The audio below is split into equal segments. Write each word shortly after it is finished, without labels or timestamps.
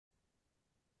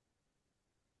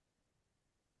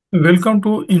Welcome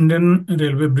to Indian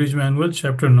Railway Bridge Manual,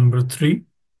 chapter number 3,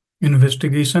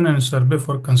 Investigation and Survey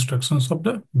for Constructions of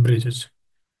the Bridges.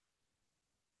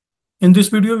 In this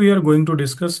video, we are going to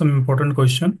discuss some important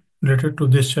question related to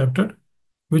this chapter,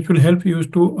 which will help you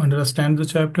to understand the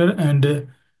chapter and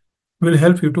will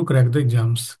help you to crack the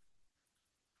exams.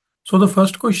 So the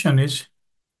first question is,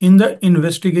 in the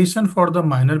investigation for the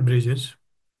minor bridges,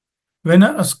 when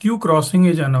a askew crossing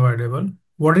is unavoidable,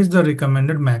 what is the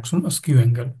recommended maximum askew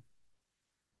angle?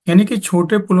 यानी कि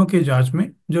छोटे पुलों की जांच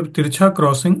में जब तिरछा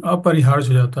crossing अपरिहार्य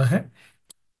हो जाता है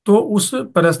तो उस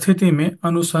परिस्थिति में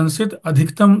अनुशंसित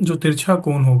अधिकतम जो तिरछा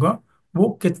कोण होगा वो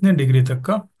कितने डिग्री तक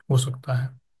का हो सकता है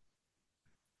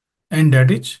and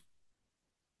that is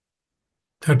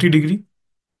 30 degree.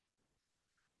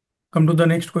 Come to the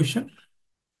next question.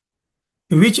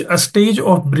 Which stage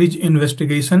of bridge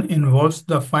investigation involves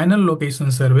the final location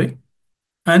survey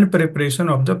and preparation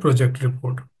of the project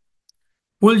report.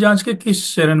 पुल जांच के किस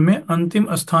चरण में अंतिम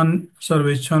स्थान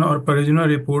सर्वेक्षण और परियोजना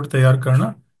रिपोर्ट तैयार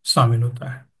करना शामिल होता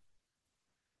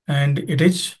है and it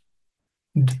is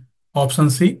option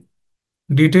C,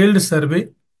 detailed survey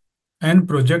and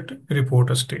project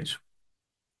report stage.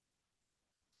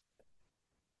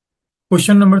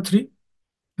 Question number 3.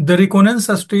 The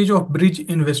reconnaissance stage of bridge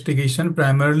investigation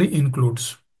primarily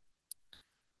includes.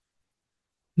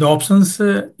 The options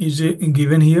is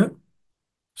given here,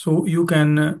 so you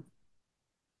can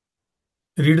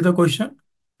read the question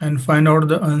and find out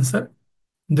the answer.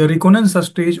 The reconnaissance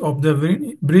stage of the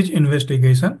bridge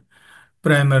investigation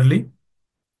primarily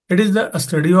it is the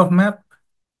study of map,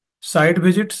 site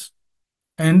visits,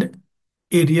 and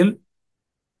aerial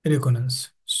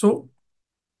reconnaissance. So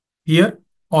here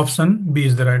option B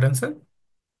is the right answer.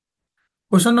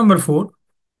 Question number 4.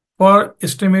 For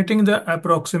estimating the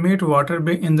approximate water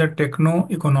bay in the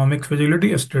techno-economic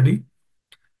feasibility study,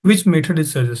 which method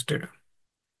is suggested?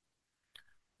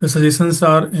 The suggestions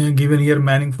are given here: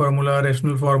 Manning formula,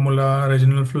 rational formula,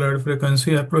 regional flood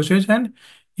frequency approaches, and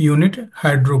unit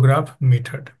hydrograph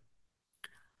method.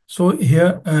 So here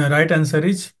right answer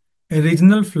is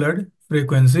regional flood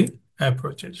frequency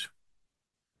approaches.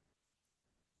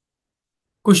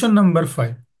 Question number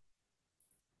 5.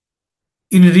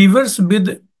 In rivers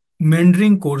with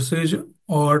meandering courses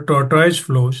or tortuous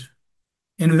flows,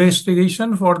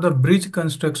 investigation for the bridge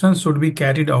construction should be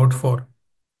carried out for.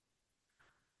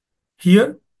 Here,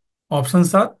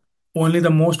 options are only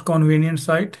the most convenient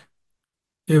site,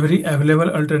 every available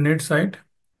alternate site,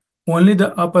 only the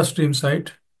upstream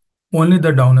site, only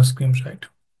the downstream site.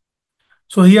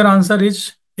 So here answer is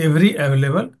every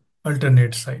available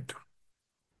alternate site.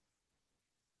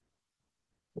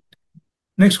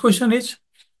 Next question is,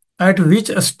 at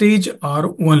which stage are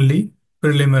only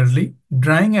preliminarily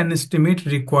drawing an estimate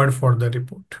required for the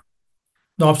report?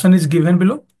 The option is given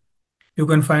below. You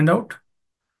can find out.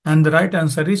 And the right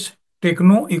answer is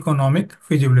techno-economic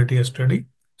feasibility study.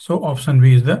 So option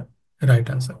B is the right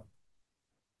answer.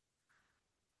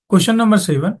 Question number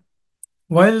 7.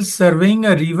 While surveying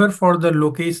a river for the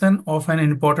location of an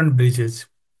important bridges,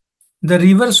 the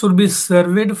river should be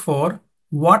surveyed for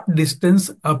what distance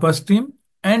upstream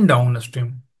and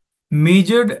downstream,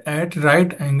 measured at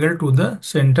right angle to the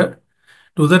center,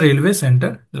 to the railway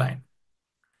center line.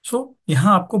 सो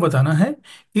यहाँ आपको बताना है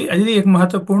कि यदि एक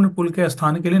महत्वपूर्ण पुल के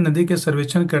स्थान के लिए नदी के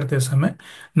सर्वेक्षण करते समय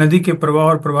नदी के प्रवाह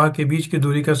और प्रवाह के बीच की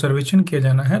दूरी का सर्वेक्षण किया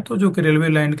जाना है तो जो कि रेलवे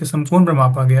लाइन के समकोण पर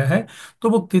मापा गया है तो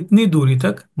वो कितनी दूरी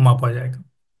तक मापा जाएगा.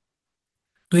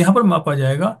 तो यहाँ पर मापा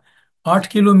जाएगा 8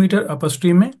 किलोमीटर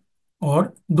अपस्ट्रीम में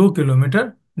और 2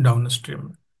 किलोमीटर डाउनस्ट्रीम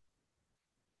में.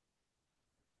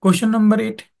 Question number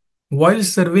 8. While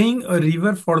surveying a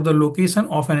river for the location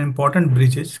of an important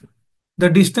bridges, the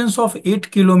distance of 8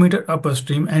 kilometer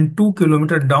upstream and 2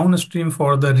 kilometer downstream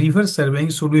for the river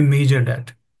surveying should be measured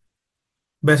at.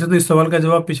 वैसे तो इस सवाल का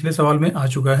जवाब पिछले सवाल में आ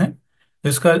चुका है.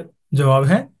 इसका जवाब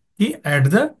है कि at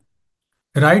the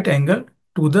right angle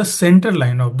two the centre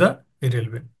line of the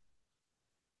railway.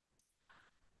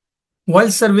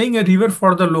 While surveying a river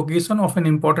for the location of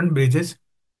an important bridges,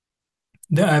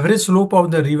 the average slope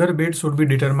of the river bed should be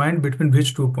determined between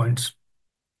which two points.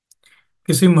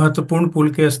 किसी महत्वपूर्ण पुल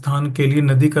के स्थान के लिए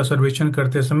नदी का सर्वेक्षण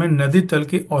करते समय नदी तल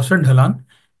की औसत ढलान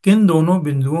किन दोनों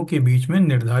बिंदुओं के बीच में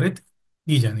निर्धारित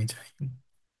की जानी चाहिए.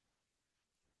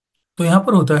 तो यहां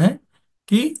पर होता है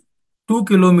कि 2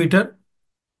 kilometre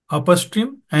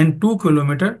upstream and 2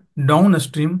 kilometre down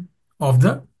stream of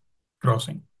the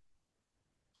crossing.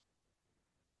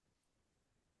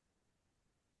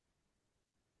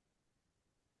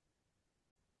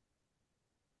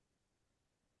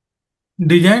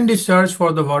 Design discharge for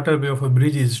the waterway of a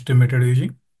bridge is estimated using.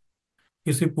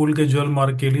 किसी पुल के ज्वल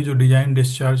मार्ग के लिए जो डिजाइन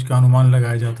डिस्चार्ज का अनुमान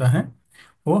लगाया जाता है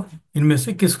वो इनमें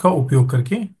से किसका उपयोग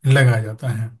करके लगाया जाता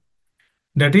है?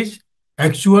 That is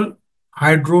actual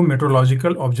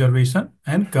hydrometeorological observation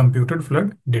and computed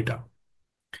flood data.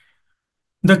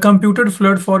 The computed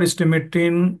flood for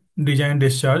estimating design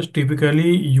discharge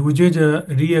typically uses a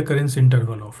reoccurrence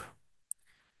interval of,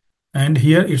 and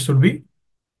here it should be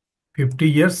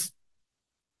 50 years.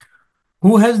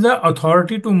 Who has the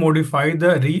authority to modify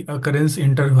the reoccurrence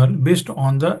interval based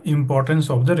on the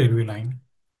importance of the railway line?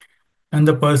 And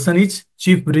the person is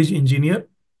Chief Bridge Engineer.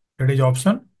 That is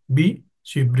option B,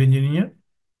 Chief Bridge Engineer.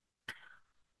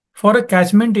 For a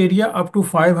catchment area up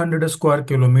to 500 square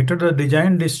kilometer, the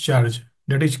design discharge,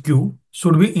 that is Q,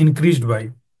 should be increased by.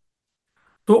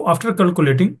 So after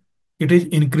calculating, it is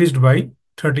increased by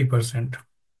 30%.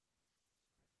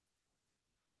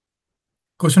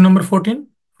 Question number 14.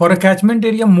 For a catchment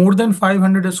area more than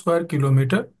 500 square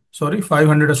kilometer,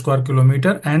 500 square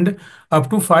kilometer and up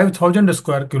to 5000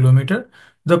 square kilometer,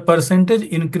 the percentage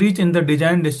increase in the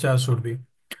design discharge should be.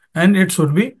 And it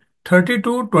should be 30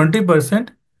 to 20%,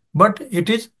 but it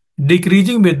is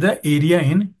decreasing with the area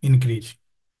in increase.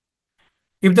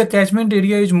 If the catchment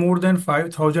area is more than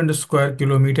 5000 square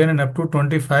kilometer and up to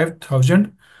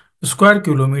 25,000 square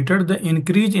kilometer, the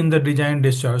increase in the design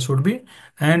discharge should be,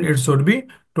 and it should be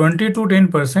 20 to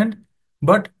 10%,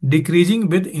 but decreasing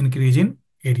with increase in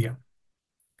area.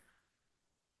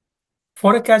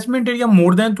 For a catchment area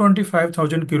more than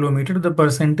 25,000 kilometer, the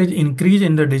percentage increase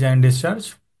in the design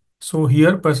discharge. So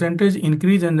here percentage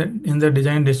increase in the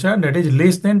design discharge, that is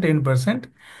less than 10%,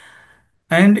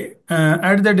 and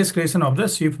at the discretion of the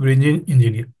chief bridge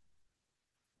engineer.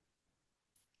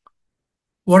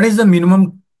 What is the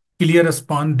minimum clear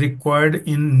span required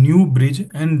in new bridge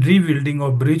and rebuilding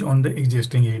of bridge on the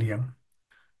existing area?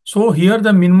 So here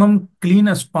the minimum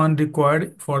clean span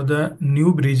required for the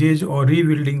new bridges or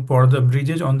rebuilding for the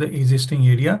bridges on the existing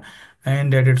area,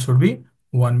 and that it should be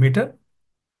 1 meter.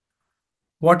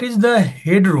 What is the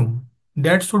headroom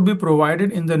that should be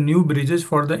provided in the new bridges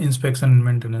for the inspection and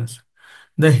maintenance?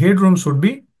 The headroom should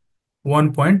be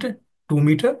 1.2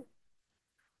 meter.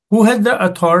 Who has the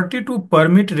authority to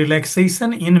permit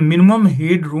relaxation in minimum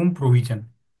headroom provision?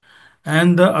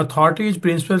 And the authority is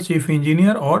principal chief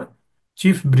engineer or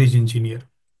chief bridge engineer.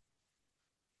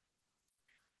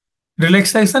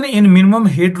 Relaxation in minimum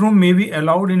headroom may be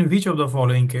allowed in which of the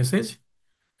following cases?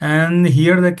 And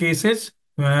here the cases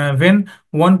when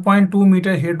 1.2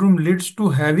 meter headroom leads to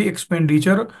heavy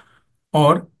expenditure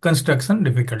or construction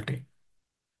difficulty.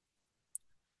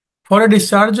 For a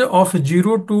discharge of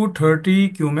 0 to 30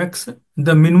 cumex,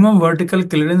 the minimum vertical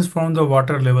clearance from the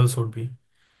water level should be,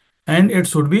 and it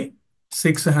should be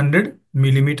 600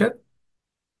 millimeter.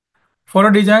 For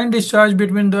a design discharge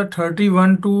between the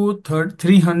 31 to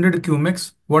 300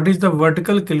 cumex, what is the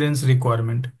vertical clearance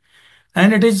requirement?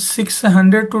 And it is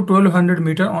 600 to 1200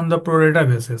 meter on the pro rata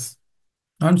basis.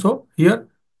 And so here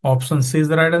option C is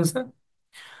the right answer.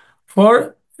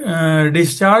 For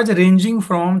discharge ranging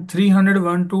from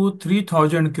 301 to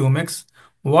 3000 cumex,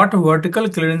 what vertical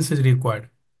clearance is required?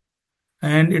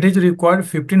 And it is required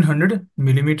 1500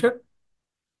 millimeter.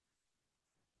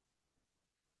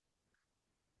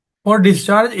 For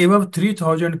discharge above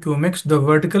 3000 cumex, the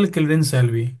vertical clearance shall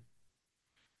be.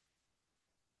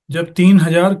 जब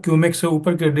 3000 cumec से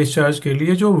ऊपर के discharge के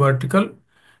लिए जो vertical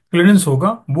clearance होगा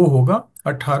वो होगा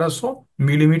 1800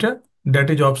 millimetre. That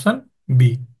is option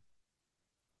B.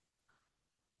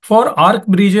 For arc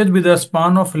bridges with a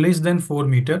span of less than 4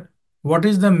 metre, what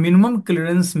is the minimum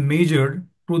clearance measured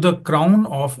to the crown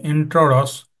of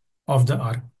इंट्रोडॉस of the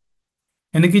arc?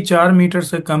 यानी कि 4 metre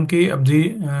से कम की अवधि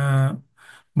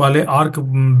वाले arc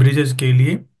bridges के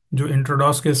लिए जो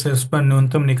इंट्रोडॉस के शीर्ष पर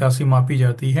न्यूनतम निकासी मापी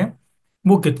जाती है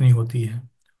वो कितनी होती है?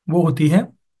 वो होती है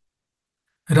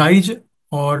राइज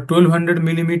और 1200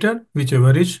 millimeter,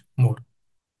 whichever is more.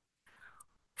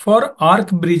 For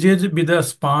arc bridges with a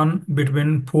span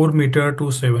between 4 meter to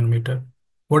 7 meter,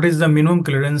 what is the minimum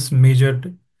clearance measured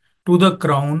to the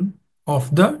crown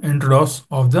of the introdos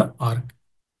of the arc?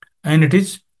 And it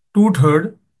is 2/3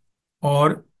 or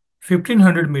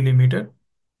 1500 millimeter,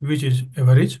 which is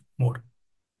average more.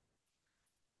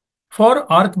 For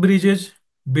arc bridges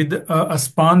with a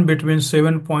span between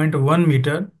 7.1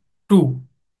 meter to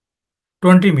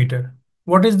 20 meter,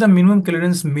 what is the minimum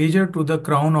clearance measured to the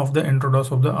crown of the introdos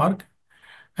of the arc?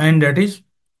 And that is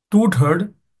 2/3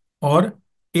 or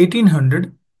 1800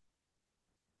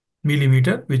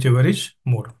 millimeter, whichever is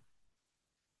more.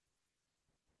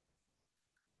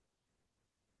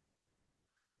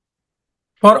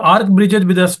 For arc bridges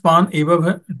with a span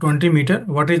above 20 meter,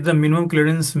 what is the minimum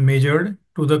clearance measured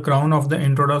to the crown of the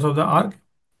introduction of the arc?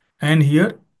 And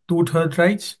here, two-thirds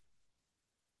rise.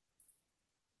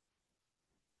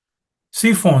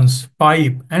 Siphons,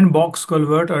 pipe, and box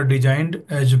culvert are designed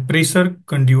as pressure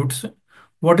conduits.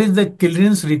 What is the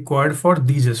clearance required for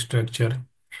these structure?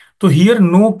 So here,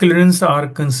 no clearance are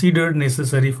considered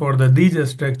necessary for these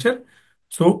structure.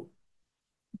 So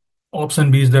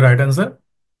option B is the right answer.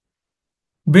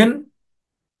 When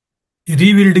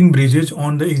rebuilding bridges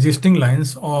on the existing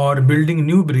lines or building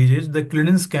new bridges, the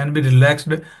clearance can be relaxed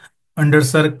under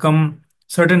certain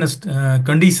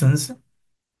conditions.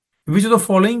 Which of the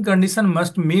following condition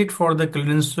must meet for the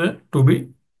clearance to be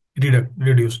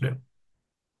reduced?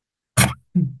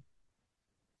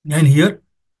 And here,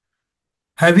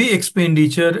 heavy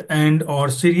expenditure and or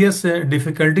serious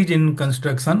difficulties in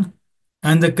construction,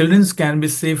 and the clearance can be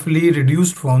safely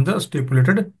reduced from the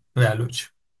stipulated values.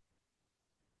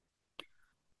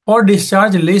 For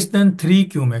discharge less than 3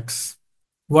 cumex,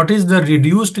 what is the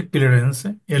reduced clearance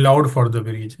allowed for the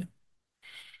bridge?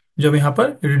 जब यहाँ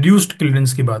पर reduced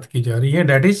clearance की बात की जा रही है,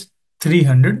 that is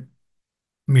 300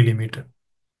 millimeter.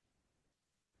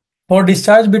 For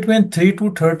discharge between 3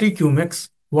 to 30 cumex,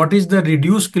 what is the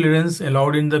reduced clearance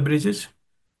allowed in the bridges?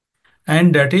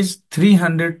 And that is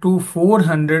 300 to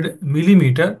 400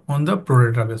 millimeter on the pro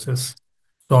rata basis.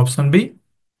 So option B.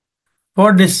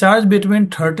 For discharge between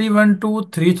 31 to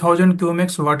 3000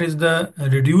 cumex, what is the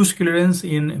reduced clearance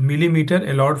in millimeter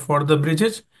allowed for the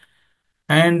bridges?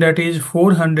 And that is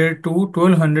 400 to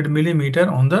 1200 millimeter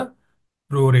on the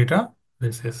pro rata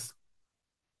basis.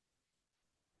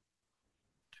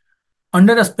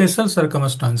 Under special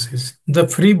circumstances, the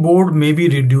free board may be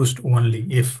reduced only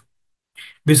if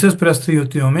विशेष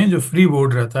परिस्थितियों में जो free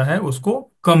board रहता है उसको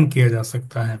कम किया जा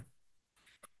सकता है।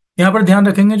 यहाँ पर ध्यान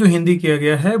रखेंगे जो हिंदी किया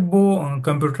गया है वो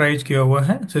कंप्यूटराइज किया हुआ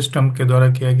है, सिस्टम के द्वारा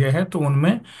किया गया है, तो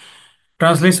उनमें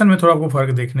ट्रांसलेशन में थोड़ा आपको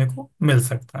फर्क देखने को मिल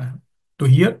सकता है। तो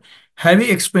हियर हैवी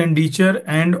एक्सपेंडिचर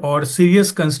एंड और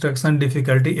serious construction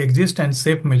difficulty exist and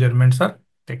safe measurements are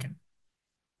taken.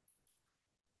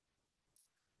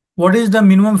 What is the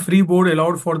minimum free board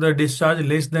allowed for the discharge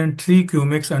less than 3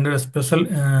 cumex under a special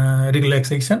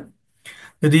relaxation?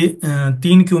 यदि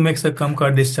 3 क्यूमेक्स से कम का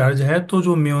discharge है तो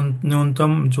जो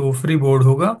न्यूनतम जो free board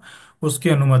होगा उसकी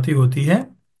अनुमति होती है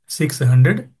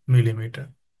 600 millimeter.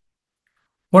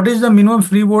 What is the minimum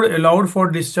free board allowed for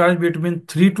discharge between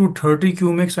 3 to 30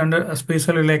 cumex under a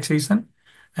special relaxation?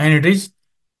 And it is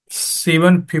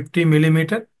 750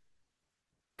 millimeter.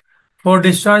 For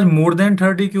discharge more than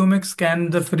 30 cumex,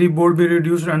 can the free board be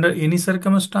reduced under any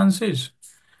circumstances?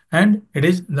 And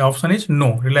the option is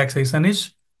no, relaxation is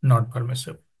not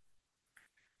permissible.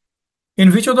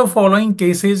 In which of the following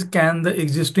cases can the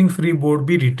existing free board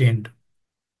be retained?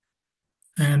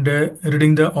 And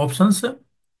reading the options,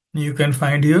 you can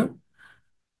find here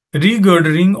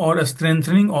regirdering or a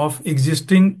strengthening of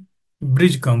existing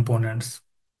bridge components.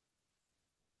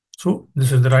 So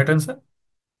this is the right answer.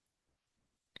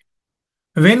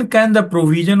 When can the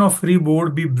provision of free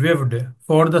board be waived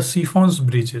for the siphons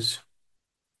bridges?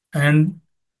 And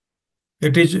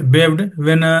it is waived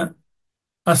when a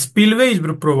spillway is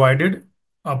provided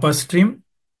upstream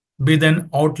with an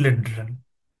outlet drain.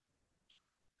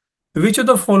 Which of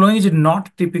the following is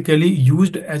not typically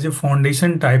used as a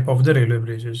foundation type of the railway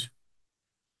bridges?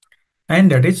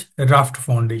 And that is raft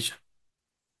foundation.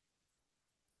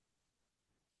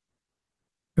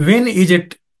 When is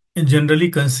it generally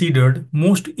considered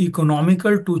most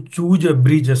economical to choose a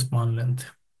bridge span length?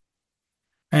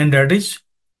 And that is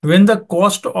when the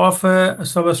cost of a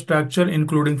substructure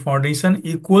including foundation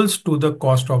equals to the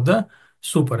cost of the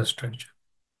superstructure.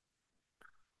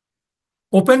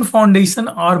 Open foundation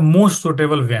are most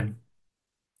suitable when?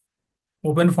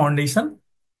 Open foundation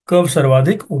कब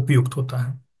सर्वाधिक उपयुक्त होता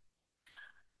है?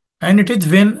 And it is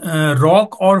when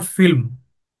rock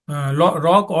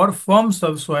और firm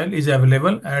subsoil is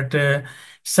available at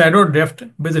shadow depth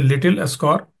with little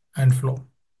score and flow.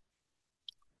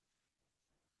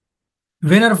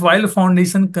 When are file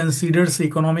foundation considers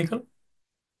economical?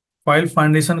 File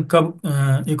foundation कब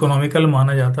economical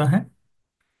माना जाता है?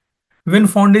 When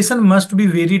foundation must be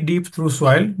very deep through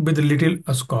soil with little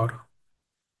score.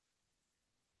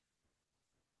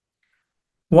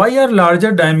 Why are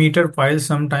larger diameter piles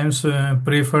sometimes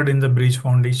preferred in the bridge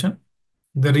foundation?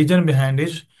 The reason behind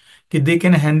is that they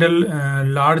can handle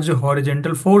large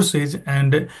horizontal forces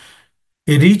and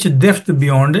reach depth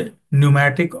beyond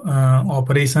pneumatic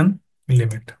operation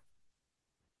limit.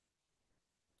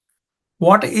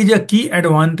 What is a key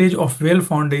advantage of well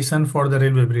foundation for the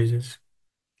railway bridges?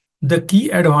 The key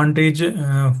advantage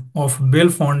of Bell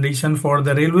Foundation for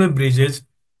the railway bridges,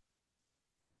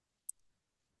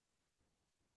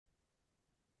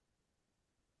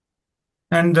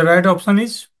 and the right option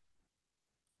is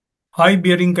high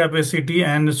bearing capacity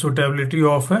and suitability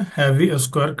of a heavy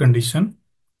square condition.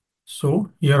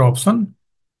 So here option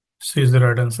C is the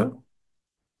right answer.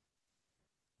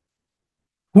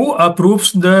 Who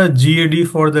approves the GAD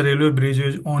for the railway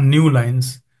bridges on new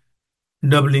lines,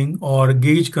 doubling or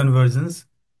gauge conversions,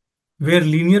 where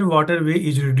linear waterway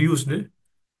is reduced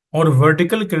or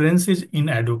vertical clearance is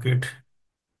inadequate?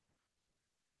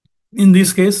 In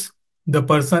this case, the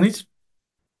person is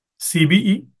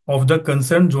CBE of the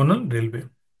concerned zonal railway.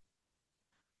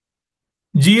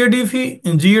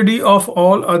 GAD of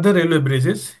all other railway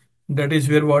bridges, that is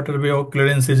where waterway or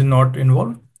clearance is not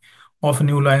involved, of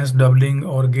new lines, doubling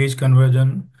or gauge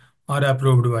conversion are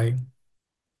approved by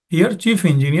here Chief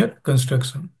Engineer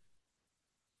Construction.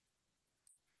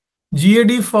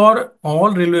 GAD for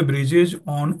all railway bridges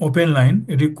on open line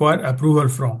require approval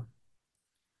from.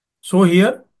 So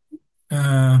here,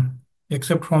 uh,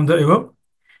 except from the above,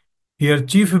 here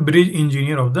Chief Bridge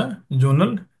Engineer of the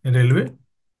Zonal Railway.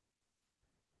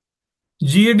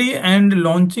 GAD and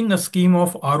launching a scheme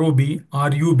of ROB,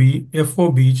 RUB,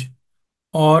 FOBs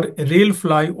or rail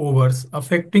flyovers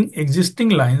affecting existing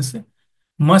lines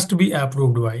must be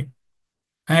approved by,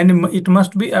 and it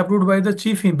must be approved by the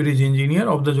Chief Bridge Engineer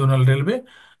of the Zonal Railway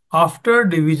after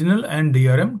divisional and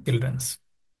DRM clearance.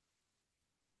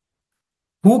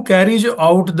 Who carries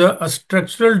out the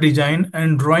structural design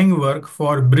and drawing work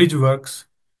for bridge works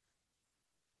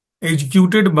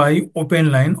executed by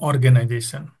open line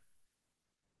organization?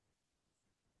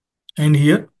 And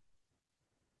here,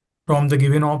 from the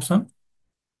given option,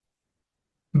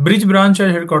 bridge branch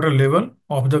at headquarter level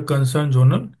of the concerned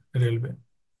zonal railway.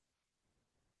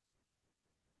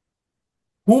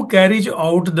 Who carries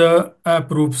out the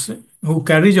approves, who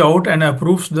carries out and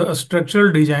approves the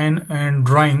structural design and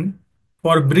drawing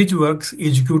for bridge works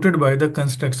executed by the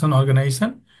construction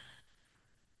organization?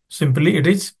 Simply, it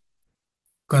is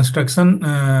construction.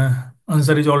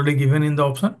 Answer is already given in the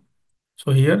option.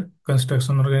 So here,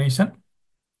 construction organization.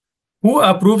 Who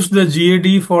approves the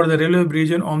GAD for the railway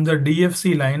bridge on the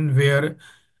DFC line where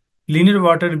linear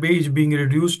waterway is being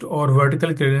reduced or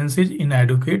vertical clearance is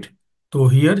inadequate? So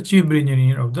here, Chief Bridge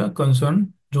Engineer of the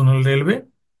concerned zonal railway.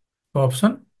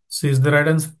 Option C is the right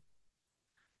answer.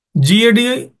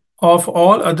 GAD of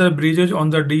all other bridges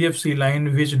on the DFC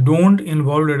line which don't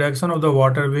involve reduction of the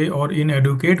waterway or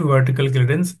inadequate vertical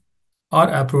clearance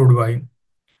are approved by,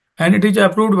 and it is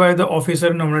approved by the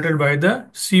officer nominated by the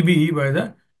CBE by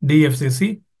the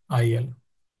DFCC IL.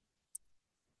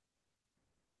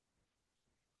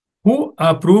 Who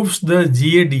approves the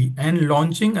GAD and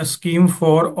launching a scheme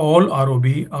for all ROB,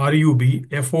 RUB,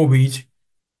 FOBs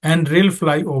and rail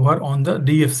flyover on the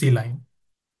DFC line?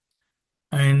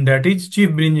 And that is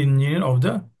Chief Bridge Engineer of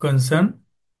the concerned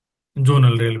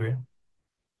zonal railway.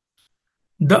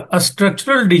 The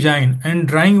structural design and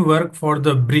drawing work for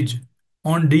the bridge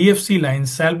on DFC line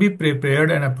shall be prepared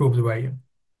and approved by him.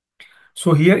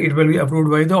 So here it will be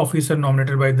approved by the officer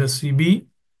nominated by the CB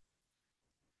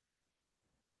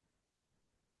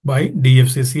by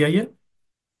DFCCIL.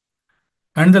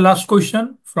 And the last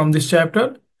question from this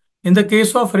chapter, in the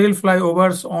case of rail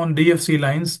flyovers on DFC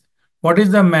lines, what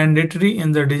is the mandatory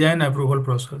in the design approval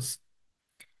process?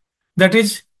 That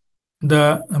is,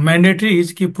 the mandatory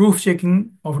is कि proof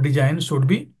checking of design should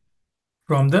be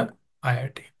from the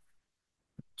IIT.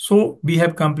 So we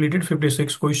have completed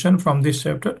 56 questions from this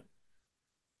chapter.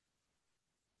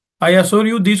 I assure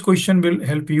you these questions will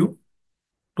help you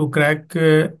to crack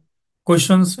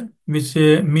questions which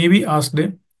may be asked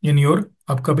in your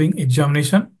upcoming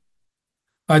examination.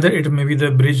 Either it may be the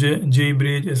bridge, J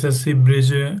bridge, SSC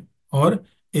bridge, or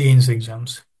AINS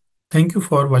exams. Thank you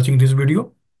for watching this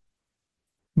video.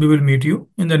 We will meet you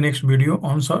in the next video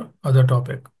on some other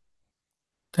topic.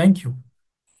 Thank you.